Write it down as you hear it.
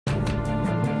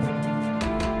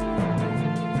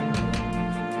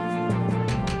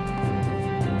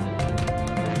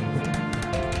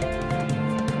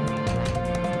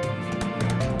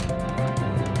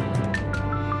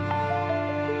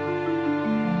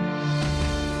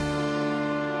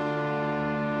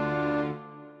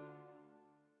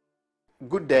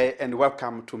Good day and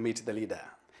welcome to Meet the Leader.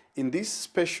 In this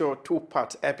special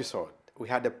two-part episode, we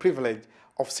had the privilege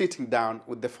of sitting down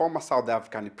with the former South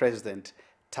African President,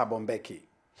 Thabo Mbeki.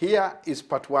 Here is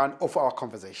part one of our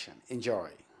conversation. Enjoy.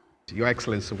 Your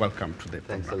Excellency, welcome to the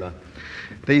program. Thanks a lot.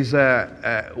 There is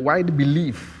a wide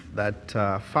belief that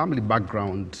family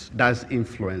background does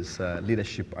influence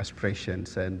leadership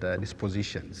aspirations and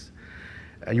dispositions.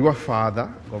 Your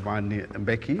father, Governor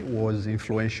Mbeki, was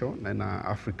influential in the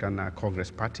African Congress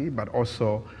Party, but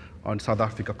also on South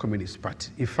Africa Communist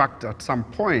Party. In fact, at some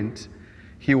point,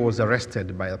 he was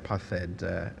arrested by the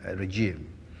apartheid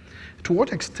regime. To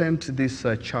what extent this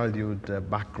childhood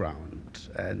background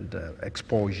and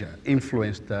exposure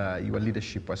influenced your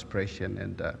leadership aspiration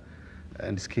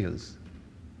and skills?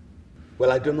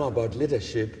 Well, I don't know about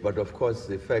leadership, but of course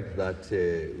the fact that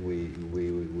we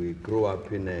grew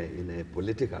up in a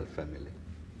political family,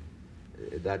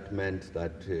 that meant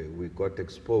that we got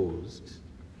exposed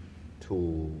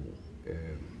to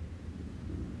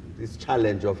this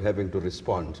challenge of having to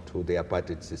respond to the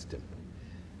apartheid system.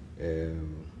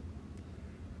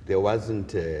 There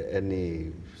wasn't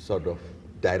any sort of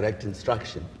direct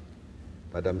instruction,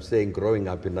 but I'm saying growing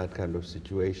up in that kind of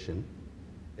situation,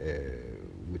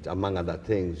 which among other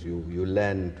things, you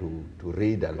learn to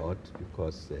read a lot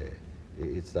because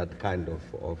it's that kind of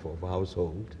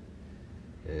household.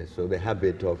 So the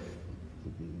habit of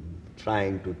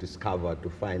trying to discover, to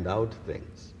find out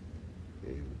things,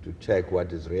 to check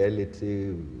what is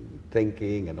reality,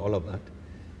 thinking and all of that,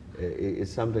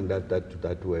 is something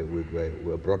that we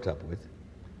were brought up with.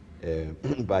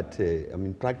 But I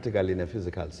mean, practically in a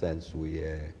physical sense,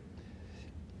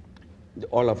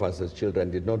 all of us as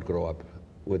children did not grow up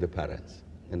with the parents.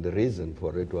 And the reason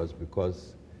for it was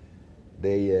because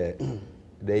they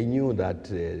knew that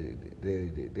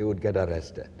they would get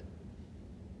arrested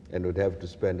and would have to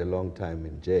spend a long time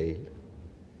in jail.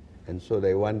 And so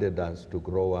they wanted us to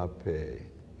grow up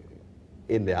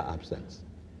in their absence.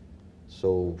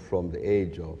 So from the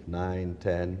age of 9,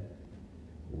 10,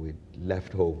 we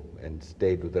left home and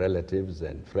stayed with relatives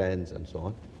and friends and so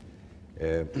on.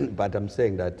 But I'm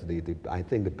saying that I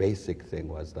think the basic thing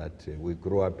was that we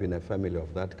grew up in a family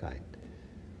of that kind,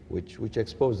 which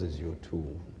exposes you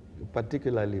to,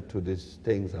 particularly to these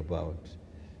things about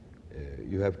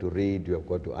you have to read, you have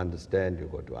got to understand,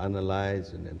 you've got to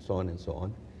analyze, and so on and so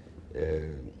on,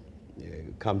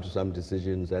 come to some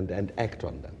decisions and act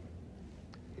on them.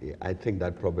 I think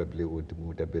that probably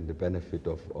would have been the benefit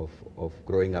of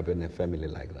growing up in a family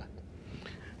like that.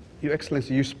 Your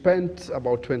Excellency, you spent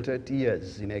about 28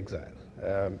 years in exile,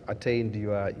 attained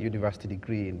your university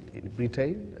degree in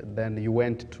Britain, then you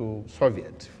went to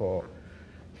Soviet for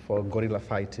guerrilla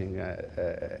fighting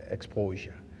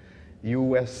exposure. You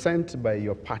were sent by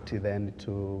your party then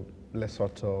to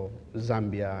Lesotho,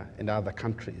 Zambia, and other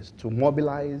countries to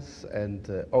mobilize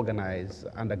and organize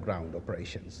underground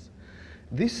operations.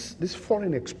 These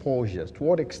foreign exposures, to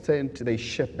what extent they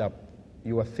shaped up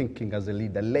your thinking as a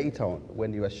leader later on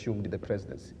when you assumed the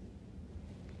presidency?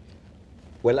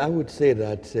 Well, I would say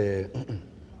that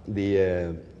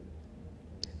the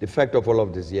fact of all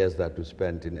of these years that we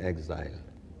spent in exile,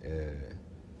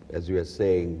 as you were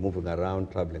saying, moving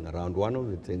around, traveling around, one of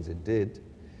the things it did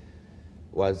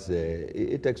was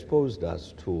it exposed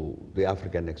us to the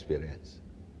African experience.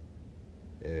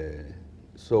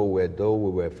 So though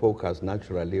we were focused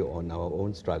naturally on our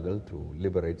own struggle to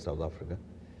liberate South Africa,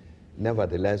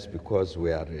 nevertheless, because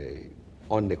we are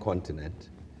on the continent,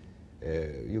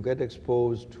 you get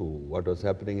exposed to what was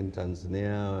happening in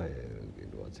Tanzania,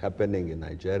 what's happening in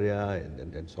Nigeria,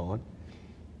 and so on.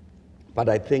 But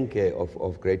I think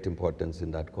of great importance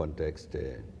in that context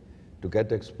to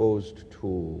get exposed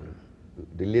to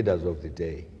the leaders of the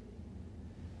day.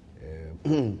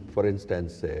 For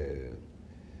instance,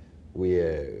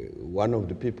 one of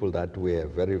the people that we are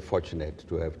very fortunate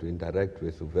to have to interact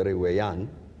with very were young,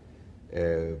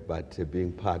 but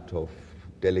being part of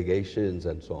delegations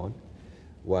and so on,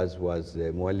 was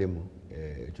Mwalimu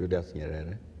Julius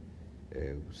Nyerere.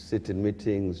 Sit in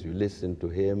meetings, you listen to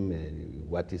him,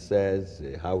 what he says,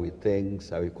 how he thinks,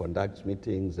 how he conducts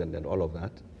meetings, and all of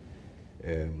that.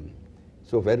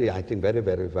 So I think very,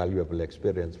 very valuable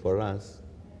experience for us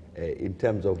in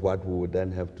terms of what we would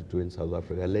then have to do in South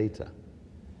Africa later,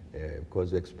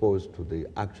 because we're exposed to the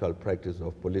actual practice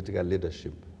of political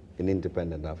leadership in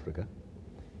independent Africa.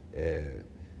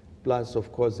 Plus,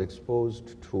 of course,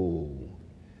 exposed to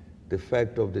the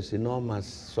fact of this enormous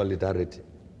solidarity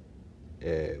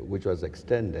which was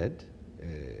extended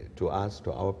to us,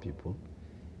 to our people.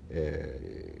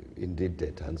 Indeed,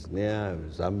 Tanzania,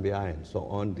 Zambia, and so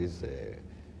on, these,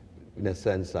 in a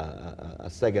sense, are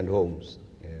second homes.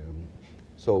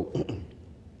 So,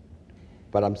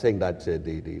 but I'm saying that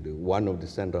one of the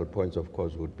central points, of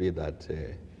course, would be that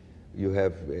you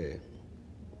have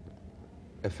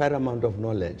a fair amount of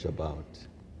knowledge about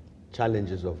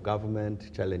challenges of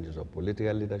government, challenges of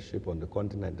political leadership on the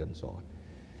continent, and so on.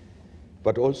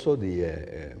 But also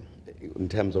in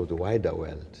terms of the wider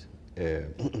world,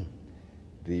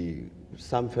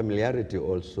 some familiarity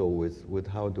also with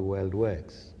how the world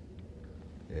works,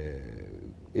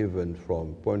 even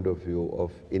from point of view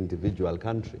of individual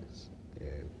countries.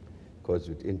 Because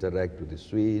you interact with the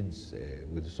Swedes,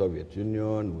 with the Soviet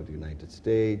Union, with the United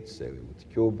States, with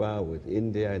Cuba, with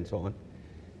India, and so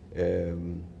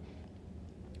on.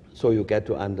 So you get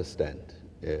to understand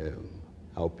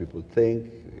how people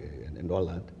think and all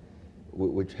that,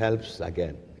 which helps,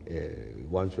 again,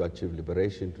 once you achieve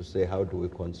liberation, to say how do we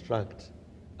construct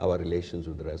our relations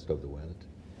with the rest of the world.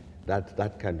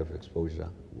 That kind of exposure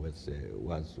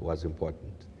was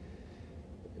important.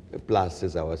 Plus,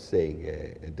 as I was saying,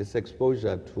 this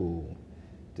exposure to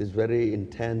this very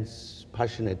intense,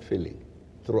 passionate feeling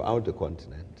throughout the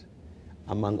continent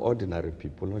among ordinary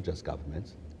people, not just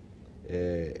governments.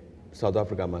 South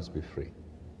Africa must be free.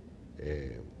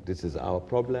 This is our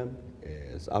problem.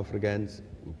 As Africans,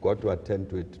 we've got to attend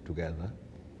to it together,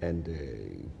 and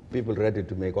people ready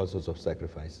to make all sorts of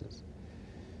sacrifices,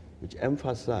 which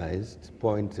emphasized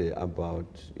point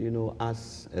about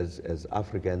us as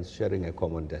Africans sharing a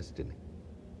common destiny,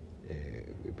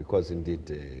 because indeed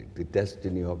the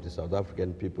destiny of the South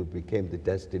African people became the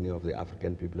destiny of the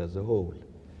African people as a whole.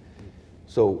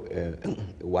 So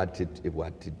what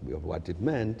it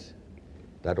meant,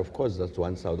 that of course that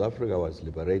once South Africa was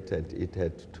liberated, it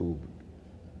had to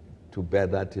bear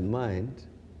that in mind,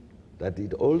 that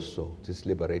it also, this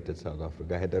liberated South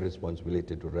Africa, had a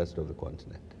responsibility to the rest of the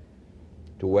continent,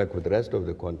 to work with the rest of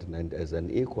the continent as an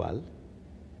equal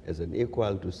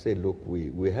to say, look,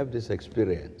 we have this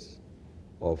experience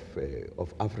of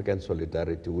African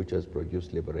solidarity which has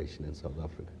produced liberation in South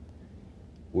Africa.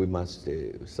 We must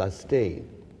sustain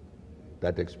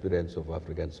that experience of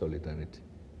African solidarity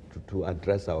to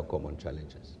address our common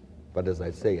challenges. But as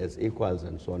I say, as equals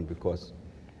and so on, because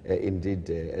indeed,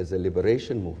 as a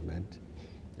liberation movement,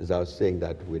 as I was saying,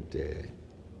 that we'd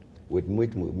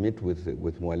meet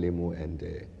with Mwalimu, and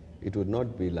it would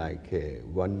not be like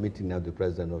one meeting of the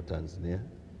president of Tanzania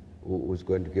who's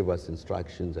going to give us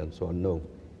instructions and so on. No,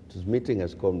 it was meeting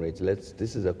as comrades.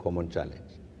 This is a common challenge.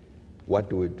 What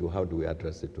do we do? How do we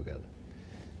address it together?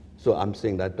 So I'm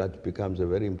saying that becomes a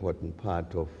very important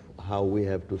part of how we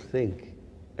have to think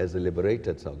as a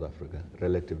liberated South Africa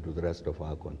relative to the rest of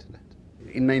our continent.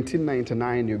 In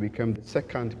 1999, you became the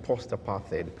second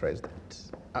post-apartheid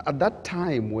president. At that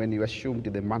time, when you assumed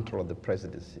the mantle of the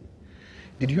presidency,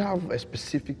 did you have a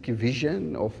specific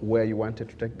vision of where you wanted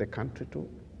to take the country to?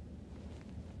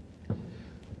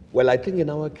 Well, I think in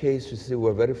our case, you see,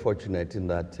 we're very fortunate in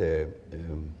that,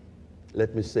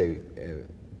 let me say,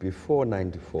 before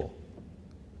 '94,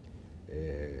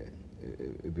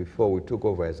 before we took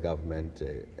over as government,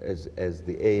 as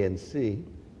the ANC,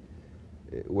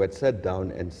 we had sat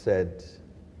down and said,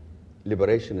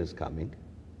 liberation is coming.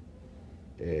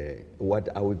 What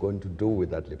are we going to do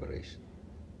with that liberation?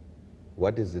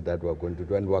 What is it that we're going to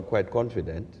do? And we're quite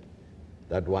confident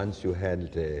that once you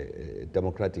held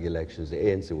democratic elections, the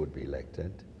ANC would be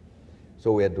elected.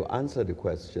 So we had to answer the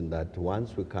question that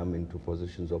once we come into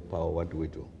positions of power, what do we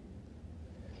do?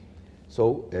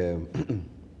 So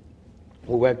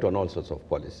we worked on all sorts of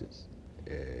policies.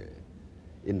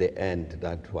 In the end,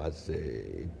 that was,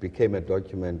 it became a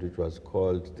document which was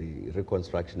called the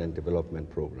Reconstruction and Development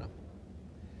Program,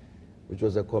 which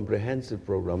was a comprehensive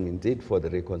program indeed for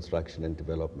the reconstruction and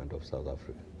development of South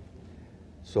Africa.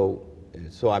 So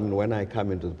I mean, when I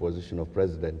come into the position of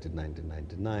president in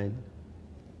 1999,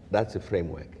 that's a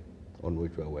framework on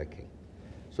which we're working.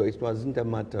 So it wasn't a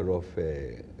matter of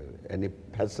any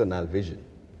personal vision.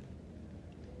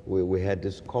 We had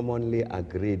this commonly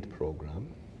agreed program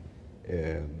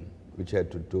which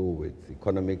had to do with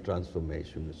economic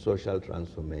transformation, social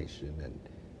transformation, and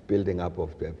building up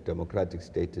of democratic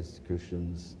state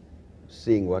institutions,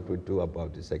 seeing what we do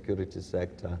about the security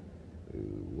sector,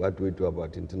 what we do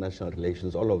about international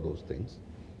relations, all of those things.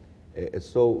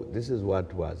 So this is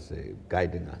what was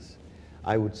guiding us.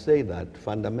 I would say that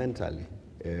fundamentally,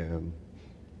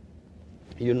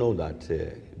 you know that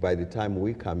by the time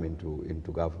we come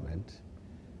into government,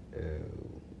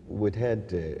 we'd had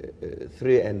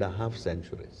 3.5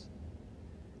 centuries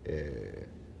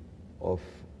of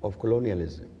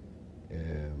colonialism,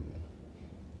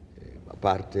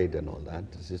 apartheid and all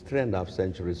that. This is 3.5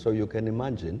 centuries, so you can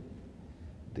imagine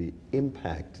the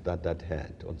impact that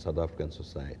had on South African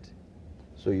society.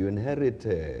 So you inherit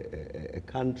a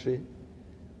country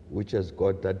which has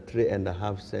got that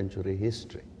 3.5-century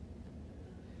history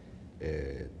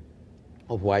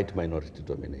of white minority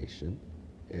domination,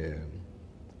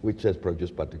 which has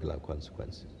produced particular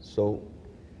consequences. So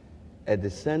at the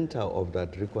center of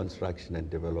that reconstruction and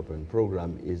development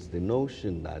program is the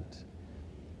notion that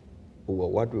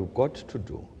what we've got to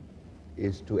do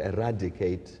is to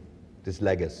eradicate this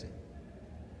legacy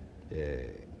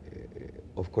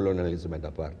of colonialism and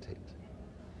apartheid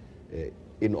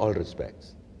in all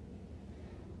respects.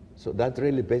 So that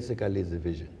really basically is the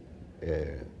vision.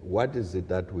 What is it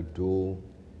that we do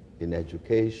in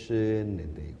education,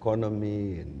 in the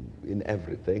economy, in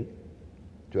everything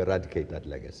to eradicate that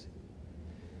legacy?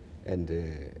 And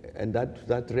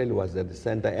that really was at the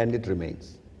center, and it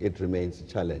remains. It remains a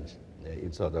challenge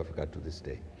in South Africa to this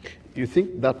day. You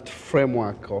think that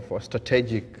framework of a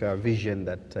strategic vision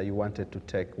that you wanted to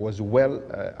take was well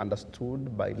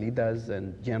understood by leaders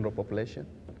and general population?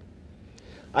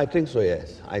 I think so,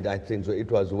 yes. I think so. It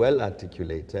was well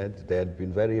articulated. There had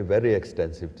been very, very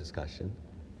extensive discussion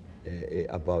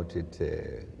about it,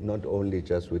 not only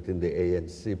just within the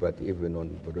ANC, but even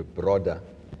on the broader,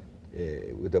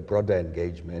 with a broader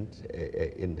engagement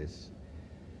in this.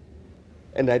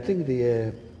 And I think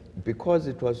because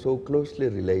it was so closely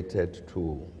related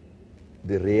to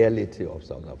the reality of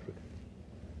South Africa,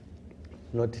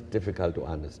 it's not difficult to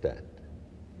understand.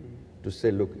 To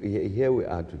say, look, here we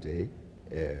are today.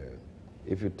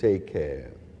 If you take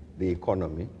the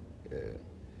economy,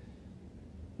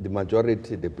 the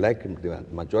majority of the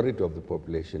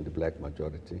population, the black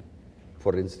majority,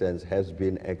 for instance, has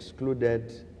been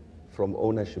excluded from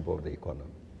ownership of the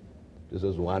economy. This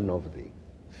is one of the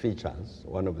features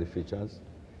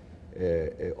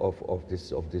of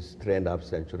this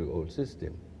 3.5-century-old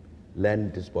system.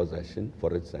 Land dispossession,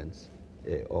 for instance,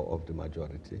 of the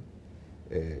majority.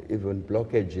 Even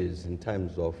blockages in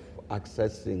terms of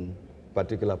accessing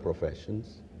particular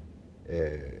professions,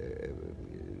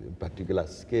 particular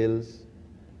skills,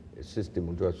 a system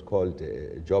which was called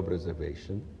job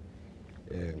reservation.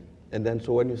 And then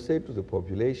so when you say to the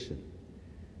population,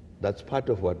 that's part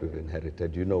of what we've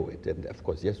inherited, you know it, and of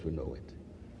course, yes, we know it.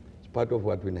 It's part of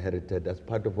what we inherited, that's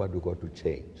part of what we've got to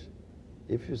change.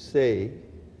 If you say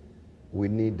we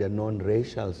need a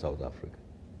non-racial South Africa,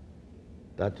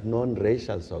 that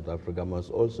non-racial South Africa must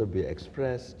also be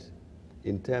expressed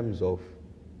in terms of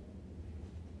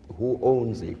who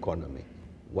owns the economy,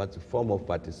 what's the form of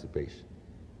participation.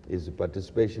 Is the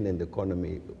participation in the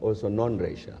economy also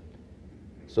non-racial?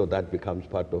 So that becomes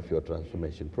part of your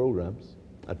transformation programs.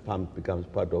 That becomes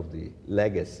part of the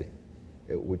legacy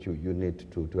which you need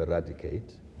to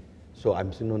eradicate. So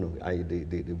I'm saying, no,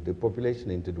 the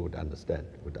population indeed would understand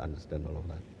all of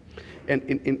that. And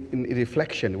in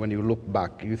reflection, when you look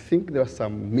back, you think there were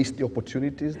some missed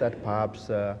opportunities that perhaps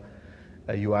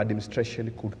your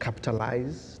administration could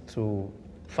capitalize to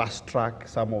fast track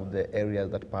some of the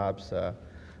areas that perhaps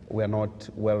were not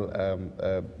well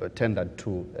tended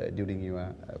to during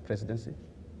your presidency?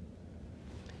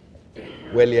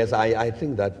 Well, yes, I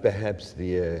think that perhaps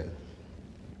the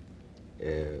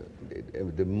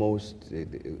most,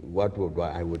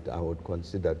 I would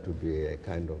consider to be a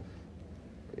kind of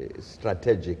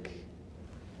strategic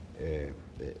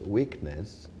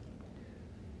weakness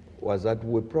was that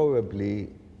we probably,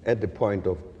 at the point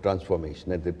of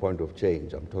transformation, at the point of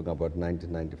change, I'm talking about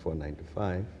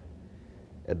 1994-95,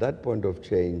 at that point of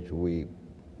change, we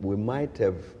might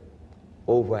have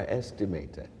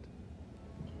overestimated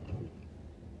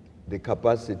the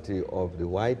capacity of the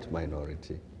white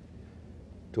minority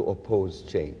to oppose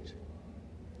change.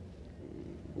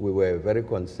 We were very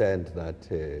concerned that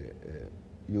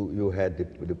you had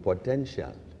the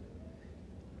potential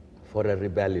for a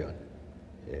rebellion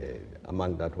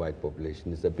among that white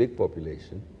population. It's a big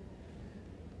population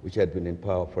which had been in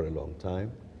power for a long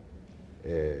time,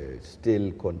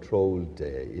 still controlled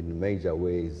in major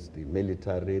ways the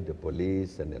military, the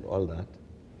police, and then all that.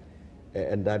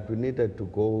 And that we needed to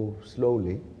go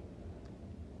slowly,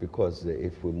 because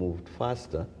if we moved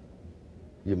faster,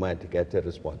 you might get a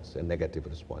response, a negative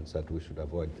response, that we should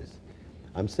avoid this.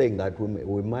 I'm saying that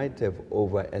we might have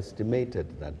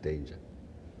overestimated that danger,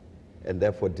 and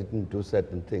therefore didn't do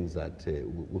certain things that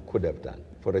we could have done.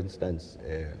 For instance,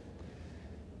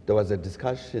 there was a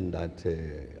discussion that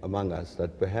among us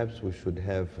that perhaps we should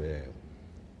have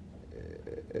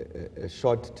a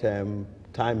short-term,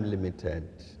 time-limited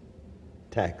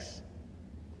tax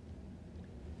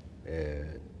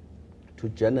to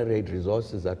generate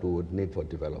resources that we would need for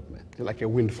development. Like a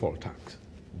windfall tax.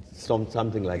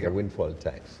 Something like a windfall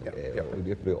tax,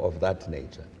 of that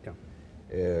nature.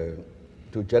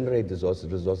 to generate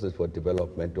resources for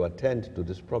development, to attend to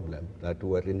this problem that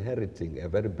we're inheriting a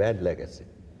very bad legacy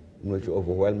in which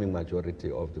overwhelming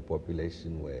majority of the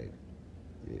population were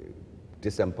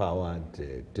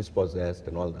disempowered, dispossessed,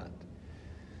 and all that.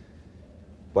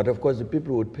 But of course, the people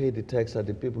who would pay the tax are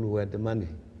the people who had the money,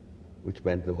 which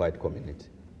meant the white community.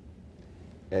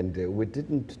 And we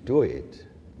didn't do it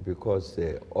because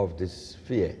of this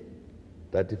fear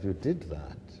that if you did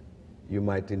that, you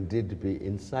might indeed be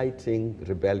inciting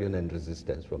rebellion and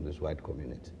resistance from this white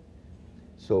community.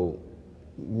 So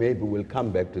maybe we'll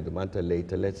come back to the matter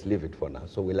later, let's leave it for now.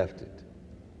 So we left it.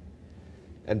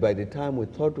 And by the time we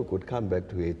thought we could come back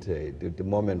to it, the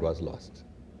moment was lost.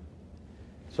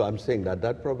 So I'm saying that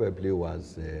that probably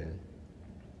was,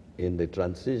 in the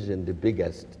transition, the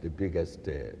biggest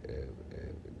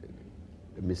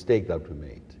mistake that we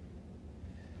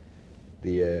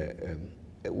made.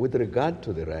 With regard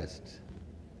to the rest,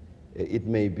 it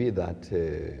may be that,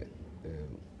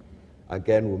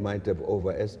 again, we might have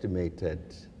overestimated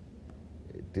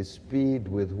the speed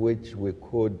with which we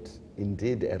could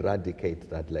indeed eradicate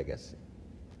that legacy.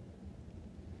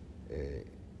 It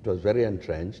was very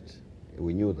entrenched,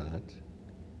 we knew that.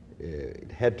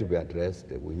 It had to be addressed,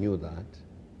 we knew that.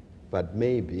 But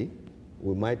maybe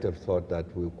we might have thought that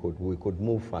we could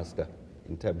move faster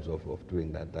in terms of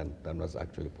doing that than was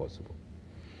actually possible.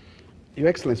 Your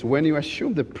Excellency, when you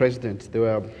assumed the president, there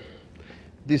were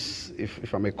this,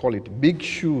 if I may call it, big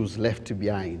shoes left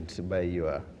behind by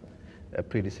your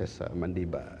predecessor,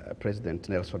 Mandiba, President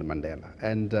Nelson Mandela,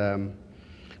 and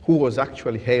who was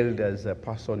actually hailed as a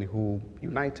person who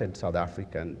united South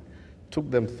Africa and took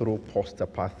them through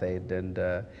post-apartheid and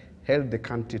held the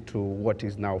country to what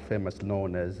is now famously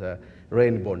known as a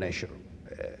rainbow nation,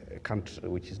 a country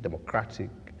which is democratic,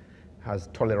 has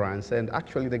tolerance, and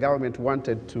actually the government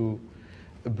wanted to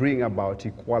bring about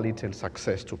equality and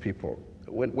success to people.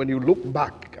 When you look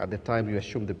back at the time you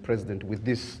assumed the president with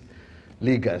this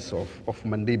legacy of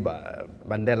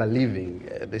Mandela leaving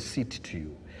the seat to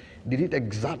you, did it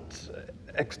exert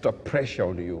extra pressure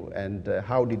on you, and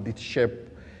how did it shape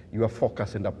your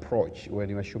focus and approach when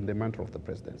you assumed the mantle of the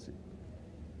presidency?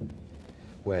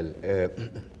 Well,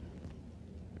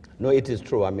 no, it is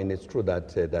true. I mean, it's true that,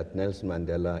 that Nelson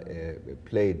Mandela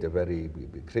played a very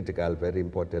critical, very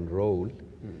important role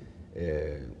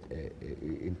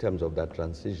in terms of that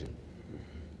transition.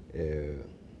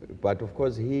 But of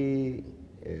course, he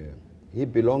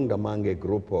belonged among a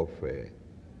group of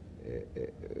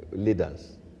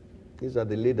leaders. These are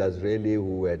the leaders really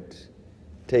who had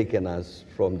taken us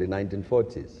from the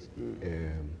 1940s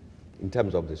in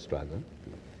terms of the struggle.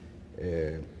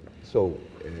 So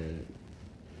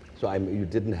you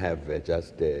didn't have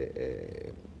just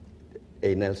a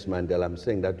Nelson Mandela. I'm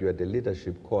saying that you had a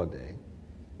leadership core there,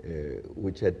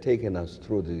 which had taken us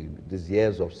through these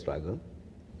years of struggle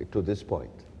to this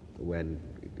point, when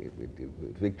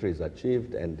victory is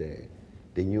achieved and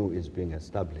the new is being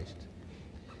established,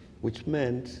 which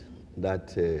meant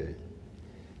that,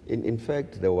 in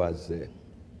fact, there was,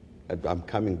 I'm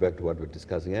coming back to what we were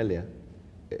discussing earlier,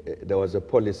 there was a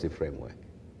policy framework.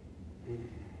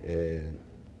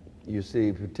 You see,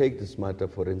 if you take this matter,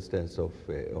 for instance, of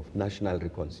national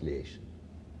reconciliation,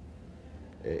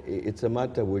 it's a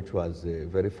matter which was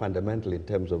very fundamental in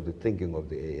terms of the thinking of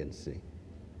the ANC.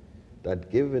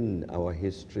 That given our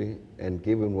history and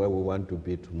given where we want to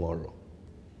be tomorrow,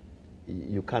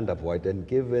 you can't avoid, and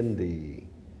given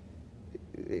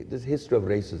this history of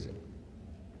racism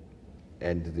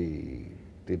and the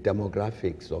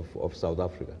demographics of South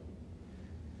Africa,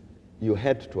 you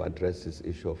had to address this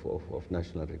issue of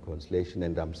national reconciliation.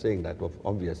 And I'm saying that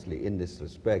obviously in this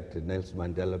respect, Nelson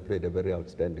Mandela played a very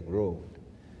outstanding role.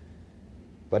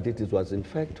 But it was in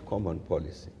fact common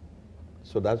policy.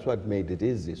 So that's what made it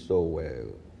easy. So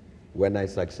when I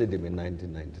succeeded in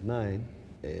 1999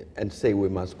 and say we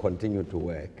must continue to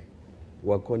work,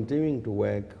 we're continuing to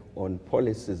work on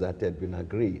policies that had been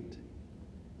agreed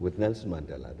with Nelson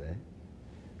Mandela there.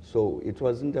 So it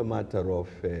wasn't a matter of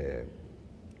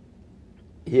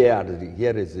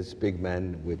here is this big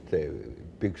man with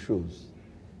big shoes.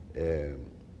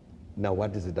 Now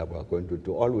what is it that we're going to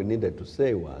do? All we needed to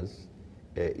say was,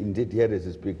 indeed, here is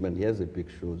this big man, here's the big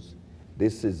shoes.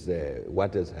 This is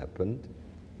what has happened.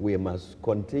 We must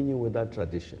continue with that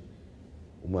tradition.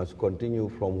 We must continue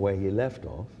from where he left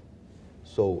off.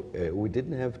 So we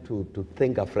didn't have to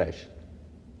think afresh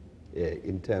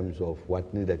in terms of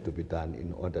what needed to be done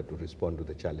in order to respond to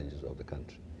the challenges of the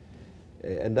country.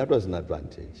 And that was an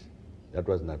advantage. That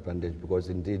was an advantage because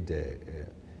indeed,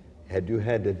 had you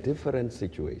had a different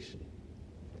situation,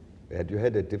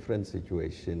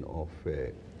 of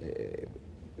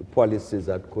policies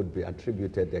that could be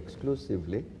attributed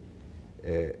exclusively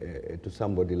to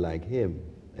somebody like him,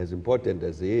 as important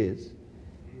as he is,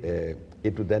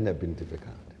 it would then have been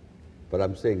difficult. But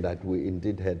I'm saying that we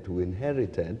indeed had to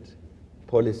inherit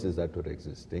policies that were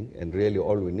existing, and really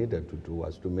all we needed to do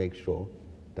was to make sure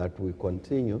that we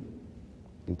continue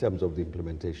in terms of the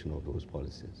implementation of those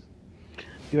policies.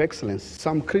 Your Excellency,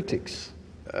 some critics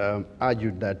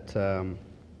argued that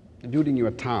during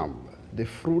your term, the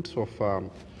fruits of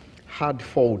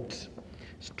hard-fought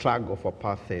struggle of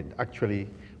apartheid actually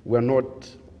were not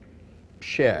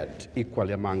shared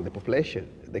equally among the population.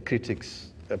 The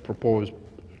critics proposed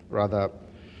rather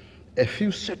a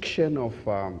few sections of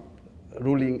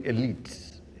ruling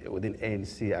elites within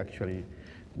ANC actually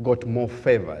got more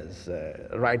favors,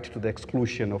 right to the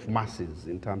exclusion of masses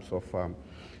in terms of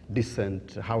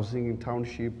decent housing in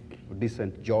township,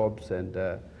 decent jobs, and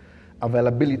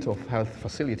availability of health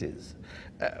facilities.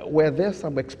 Were there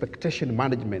some expectation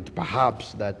management,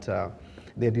 perhaps, that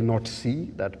they did not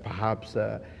see, that perhaps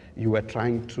you were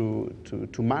trying to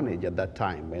manage at that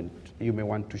time, and you may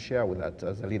want to share with us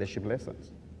as a leadership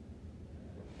lessons?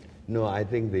 No, I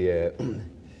think the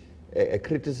a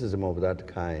criticism of that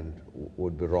kind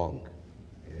would be wrong.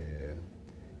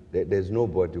 There's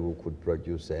nobody who could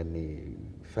produce any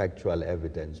factual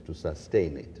evidence to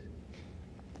sustain it,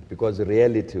 because the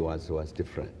reality was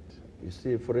different. You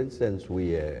see, for instance,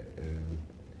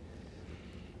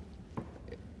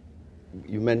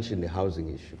 you mentioned the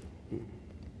housing issue.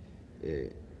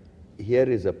 Here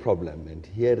is a problem, and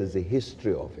here is a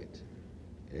history of it,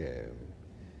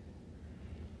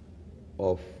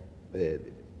 of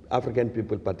African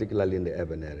people, particularly in the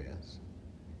urban areas,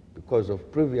 because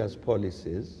of previous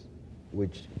policies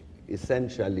which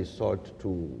essentially sought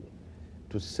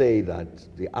to say that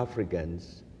the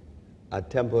Africans are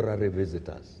temporary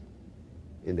visitors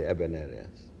in the urban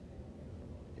areas.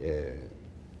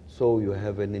 So you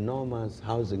have an enormous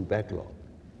housing backlog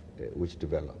which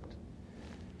developed.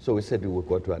 So we said we were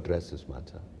going to address this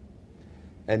matter,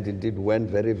 and indeed went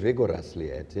very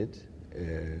vigorously at it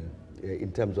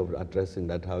in terms of addressing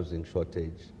that housing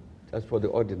shortage just for the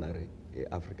ordinary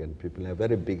African people. A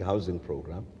very big housing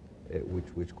program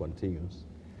which continues.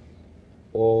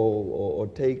 Or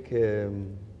take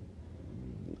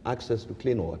access to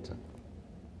clean water,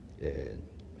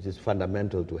 which is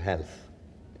fundamental to health.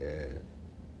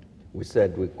 We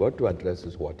said we've got to address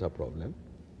this water problem,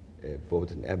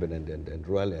 both in urban and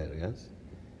rural areas,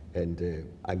 and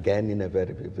again in a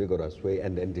very vigorous way,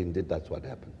 and indeed that's what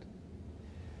happened.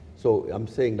 So I'm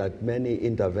saying that many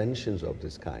interventions of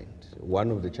this kind,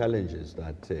 one of the challenges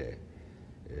that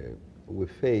we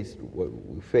faced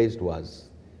was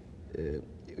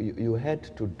you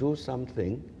had to do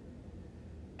something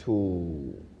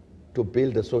to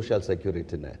build a social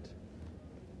security net,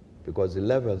 because the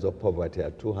levels of poverty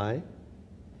are too high.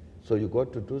 So you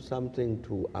got to do something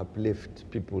to uplift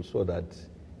people so that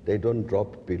they don't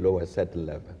drop below a certain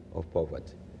level of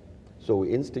poverty. So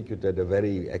we instituted a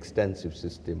very extensive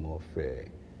system of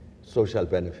social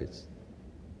benefits,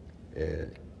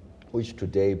 which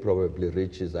today probably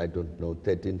reaches, I don't know,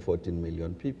 13, 14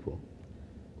 million people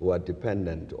who are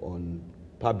dependent on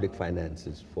public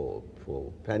finances for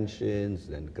pensions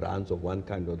and grants of one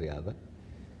kind or the other.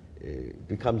 It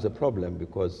becomes a problem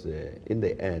because in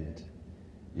the end,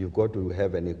 you've got to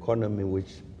have an economy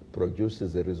which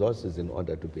produces the resources in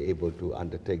order to be able to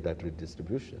undertake that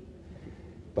redistribution.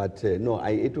 But no,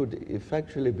 it would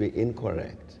effectually be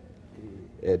incorrect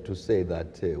to say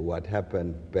that what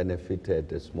happened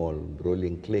benefited a small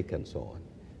ruling clique and so on.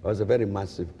 It was a very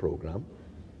massive program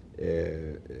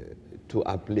to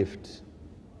uplift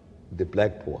the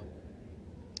black poor,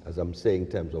 as I'm saying,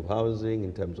 in terms of housing,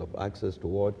 in terms of access to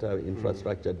water,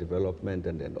 infrastructure development,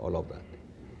 and all of that.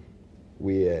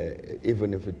 We,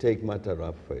 even if we take matter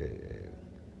of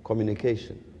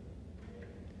communication,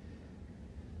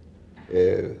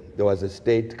 there was a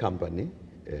state company,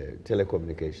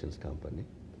 telecommunications company,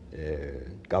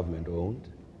 government owned,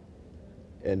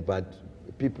 but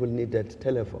people needed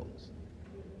telephones,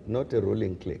 not a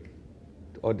ruling clique,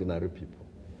 ordinary people.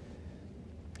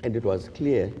 And it was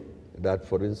clear that,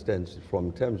 for instance,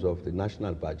 from terms of the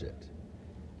national budget,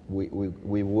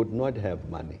 we would not have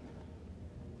money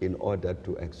in order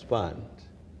to expand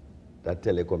that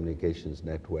telecommunications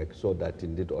network so that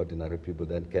indeed ordinary people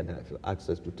then can have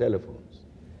access to telephones.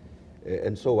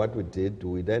 And so what we did,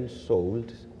 we then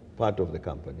sold part of the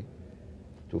company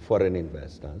to foreign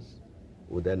investors,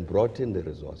 who then brought in the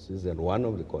resources, and one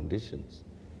of the conditions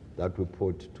that we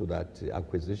put to that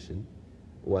acquisition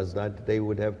was that they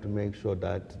would have to make sure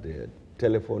that the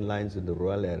telephone lines in the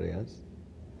rural areas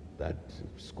that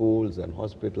schools and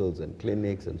hospitals and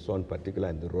clinics and so on,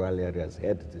 particularly in the rural areas,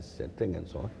 had this thing and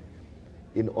so on,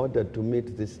 in order to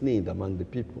meet this need among the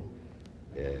people.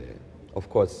 Of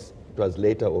course, it was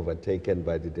later overtaken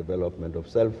by the development of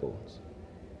cell phones.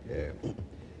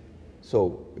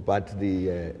 But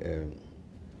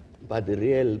the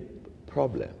real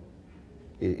problem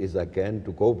is, again,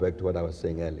 to go back to what I was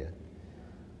saying earlier,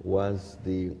 was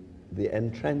the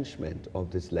entrenchment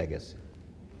of this legacy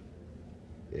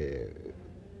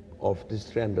of this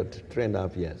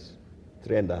 3.5 years,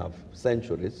 3.5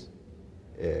 centuries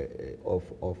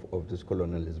of this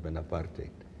colonialism and apartheid.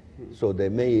 So there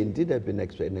may indeed have been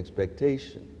an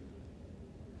expectation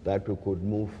that we could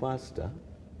move faster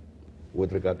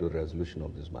with regard to the resolution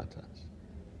of these matters.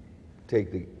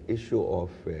 Take the issue of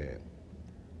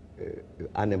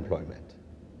unemployment.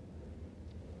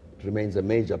 It remains a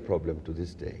major problem to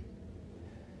this day.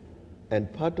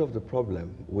 And part of the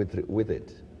problem with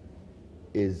it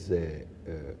is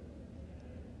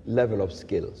level of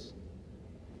skills.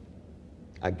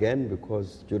 Again,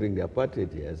 because during the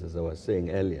apartheid years, as I was saying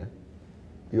earlier,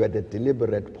 you had a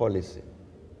deliberate policy,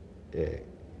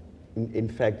 in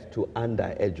fact, to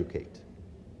under-educate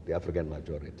the African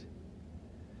majority.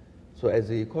 So as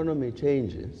the economy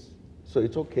changes, so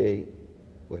it's okay,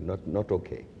 well, not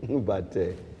okay, but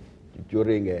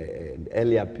during an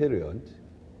earlier period,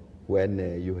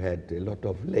 when you had a lot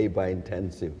of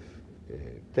labor-intensive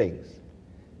things,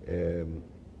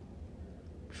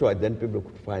 sure, then people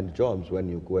could find jobs. When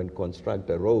you go and construct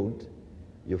a road,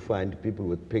 you find people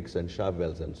with picks and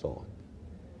shovels and so on.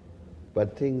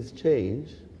 But things change.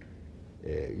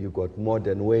 You got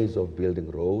modern ways of building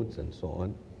roads and so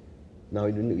on. Now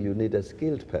you need a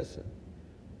skilled person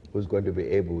who's going to be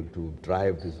able to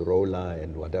drive this roller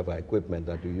and whatever equipment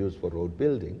that you use for road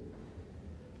building.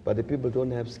 But the people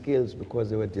don't have skills because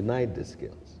they were denied the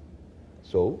skills.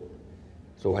 So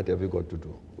what have you got to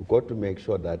do? You've got to make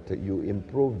sure that you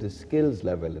improve the skills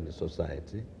level in the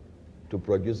society to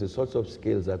produce the sorts of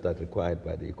skills that are required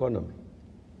by the economy.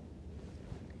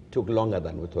 It took longer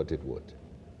than we thought it would.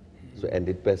 So, and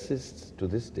it persists to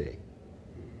this day.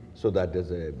 So that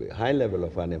there's a high level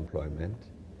of unemployment,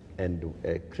 and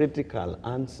a critical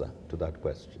answer to that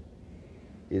question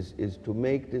is to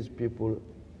make these people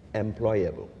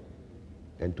employable.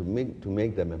 And to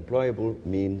make them employable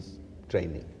means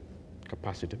training.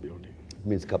 Capacity building. It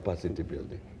means capacity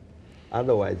building.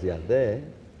 Otherwise, they are there,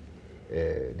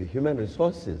 the human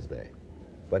resource is there,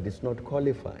 but it's not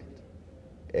qualified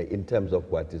in terms of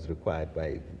what is required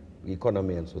by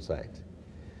economy and society.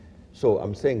 So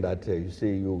I'm saying that, you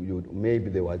see, maybe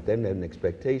there was then an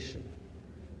expectation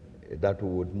that we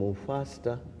would move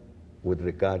faster with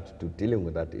regard to dealing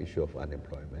with that issue of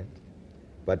unemployment.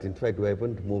 But in fact, we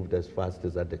haven't moved as fast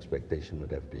as that expectation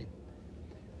would have been.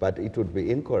 But it would be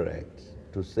incorrect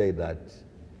to say that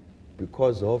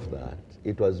because of that,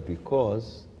 it was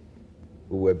because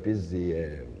we were busy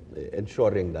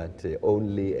ensuring that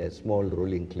only a small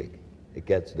ruling clique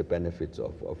gets the benefits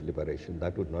of liberation.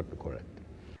 That would not be correct.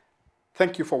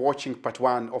 Thank you for watching part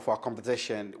 1 of our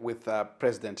conversation with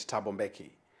President Thabo Mbeki.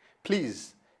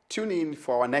 Please tune in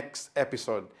for our next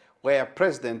episode, where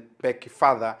President Mbeki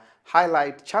further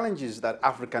highlight challenges that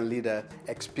African leader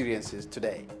experiences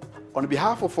today. On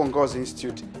behalf of Fongo's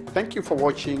Institute, thank you for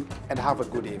watching and have a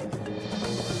good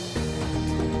evening.